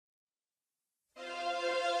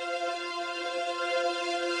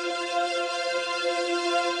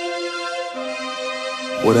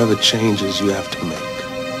whatever changes you have to make.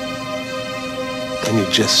 And you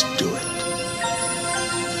just do it.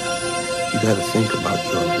 You gotta think about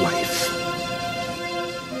your life.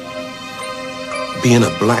 Being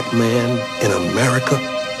a black man in America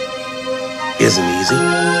isn't easy.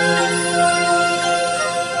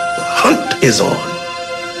 The hunt is on.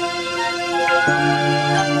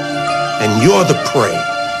 And you're the prey.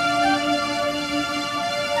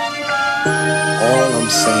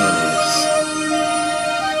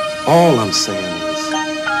 All I'm saying is,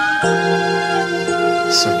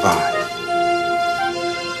 survive.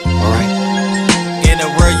 All right? In a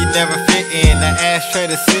world you never fit in, the ashtray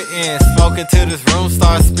to sit in, smoking till this room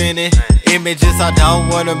starts spinning. Images I don't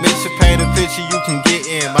wanna mention, paint a picture you can get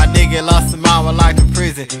in. My nigga lost his mind while locked in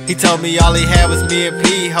prison. He told me all he had was me and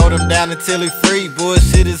P. Hold him down until he free.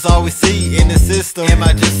 Bullshit is all we see in the system. Am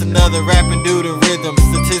I just another rapping dude in rhythm?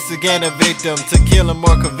 Statistic and a victim. To kill him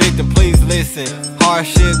or convict him, please listen.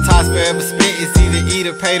 Hardship, toss forever spent. It's either eat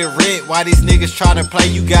or pay the rent. Why these niggas tryna play,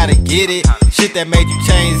 you gotta get it. Shit that made you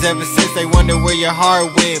change ever since. They wonder where your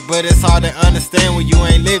heart went, but it's hard to understand when you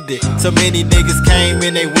ain't lived it. So many niggas came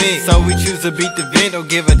and they went, so we choose to beat the vent. Don't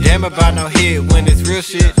give a damn about no hit. When it's real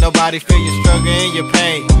shit, nobody feel your struggle and your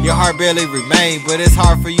pain. Your heart barely remain, but it's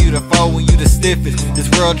hard for you to fold when you the stiffest. This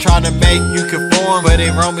world trying to make you conform, but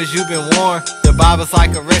in Romans you've been warned. The Bible's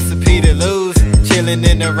like a recipe to lose. Chilling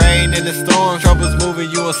in the rain and the storm, troubles moving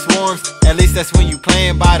you in swarms. At least that's when you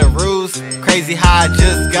playing by the rules. Crazy how I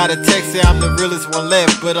just got a text say I'm the realest one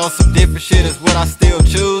left, but on some different shit is what I still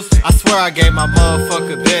choose. I swear I gave my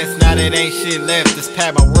motherfucker best, now that ain't shit left. This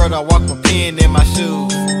pat my world, I walk my pen in my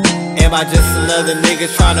shoes. Am I just another nigga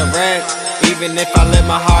tryna rap? Even if I let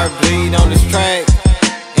my heart bleed on this track.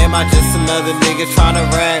 Am I just another nigga tryna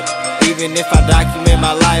rap? Even if I document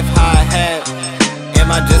my life how I have. Am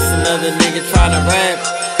I just another nigga tryna rap?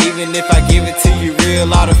 Even if I give it to you real,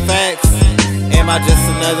 all the facts. Am I just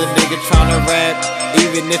another nigga tryna rap?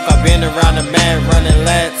 Even if I've been around the mad running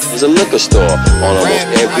laps. There's a liquor store on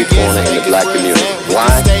almost every corner in the black community. Why?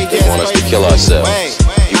 They want us to kill ourselves.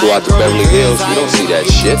 You go out to Beverly Hills, you don't see that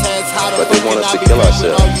shit, but they want us to kill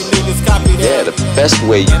ourselves. Yeah, the best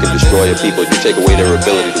way you can destroy your people is you take away their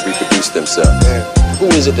ability to reproduce themselves. Who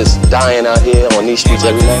is it that's dying out here on these streets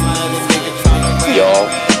every night? Y'all.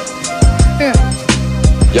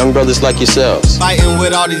 Young brothers like yourselves. Fighting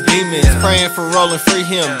with all these demons, praying for rolling free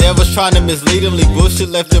him. Devils trying to mislead him, leave bullshit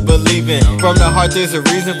left to believe in. From the heart there's a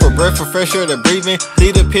reason for breath, for fresh air to breathing.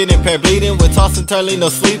 Lead a pin and pad bleeding, with tossing, turning, no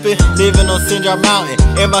sleeping. Living on Syndrome Mountain,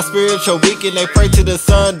 and my spiritual weekend. They pray to the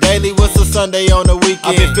sun daily, what's a Sunday on the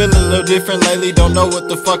weekend? I've been feeling a little different lately, don't know what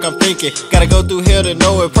the fuck I'm thinking. Gotta go through hell to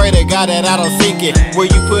know it, pray to God that I don't sink it. Where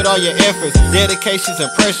you put all your efforts, dedications and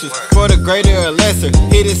pressures, for the greater or lesser,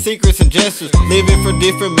 hidden secrets and gestures. Living for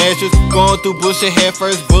different measures, going through bullshit head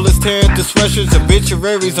first, bullets tearing through sweatshirts,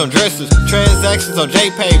 obituaries on dressers, transactions on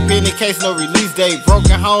JPay, penny case, no release date,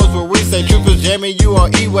 broken homes where we say troopers jamming you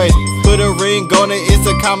on E-way. Put a ring on it, it's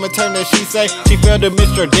a common term that she say. She failed to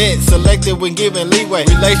miss her debt, selected when given leeway.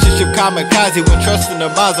 Relationship kamikaze when trusting a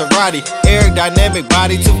Maserati. Aerodynamic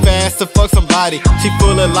body, too fast to fuck somebody. She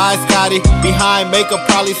full of lies, Scotty. Behind makeup,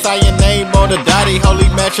 probably sign your name on the dotty. Holy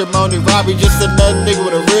matrimony, Robbie, just another nigga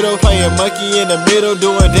with a riddle. Playing monkey in the middle,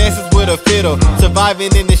 doing dances with a fiddle.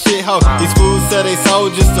 Surviving in the shithole. These fools sell they soul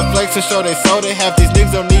just to flex and show they sold it. Half these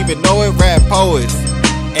niggas don't even know it, rap poets.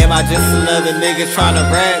 Am I just another nigga tryna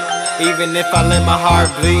rap? Even if I let my heart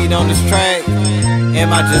bleed on this track. Am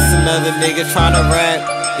I just another nigga tryna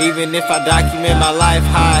rap? Even if I document my life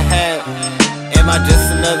how I have. Am I just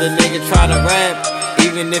another nigga tryna rap?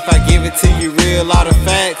 Even if I give it to you real, all the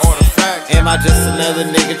facts. Am I just another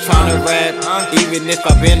nigga tryna rap? Even if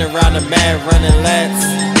I've been around the mad running laps.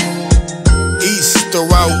 East or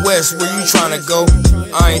out west, where you tryna go?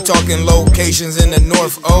 I ain't talking locations in the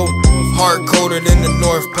North O. Hard colder than the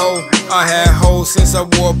North Pole. I had hoes since I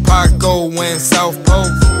wore Paco when South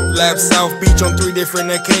Pole. Lap South Beach on 3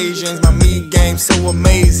 different occasions. My meat game so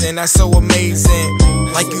amazing, that's so amazing.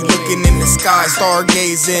 Like you looking in the sky,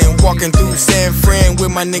 stargazing. Walking through San Fran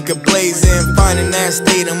with my nigga blazing. Finding that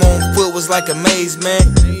state I'm on foot was like a maze, man.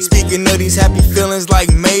 Speaking of these happy feelings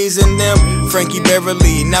like Maze and them, Frankie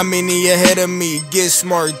Beverly, not many ahead of me. Get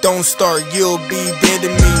smart, don't start, you'll be dead to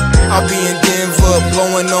me. I'll be in Denver,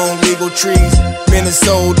 blowing on legal trees.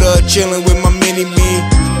 Minnesota, chilling with my mini-me.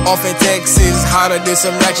 Off in Texas, hotter than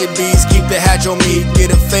some ratchet beats. Keep the hatch on me, get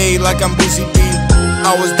a fade like I'm Boosie B.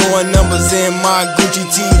 I was doing numbers in my Gucci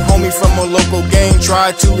tee. Homie from a local gang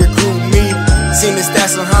tried to recruit me. Seen the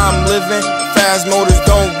stats on how I'm living. Fast motors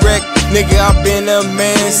don't wreck. Nigga, I been a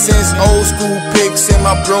man since old school pics. And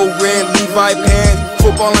my bro red Levi pants,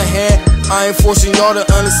 football in hand. I ain't forcing y'all to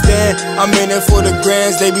understand. I'm in it for the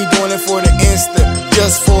grands, they be doing it for the Insta,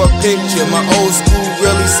 just for a picture. My old school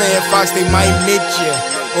really saying Foxx, they might meet ya,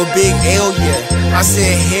 or Big L, yeah. I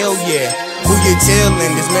said hell yeah. Who you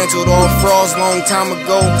tellin'? Dismantled all frauds long time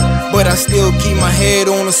ago, but I still keep my head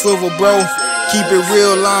on a swivel, bro. Keep it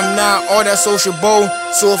real, I'm not all that sociable.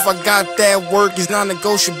 So if I got that work, it's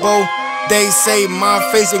non-negotiable. They say my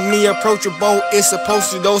face make me approachable. It's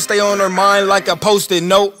supposed to though stay on their mind like a post-it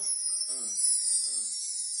note.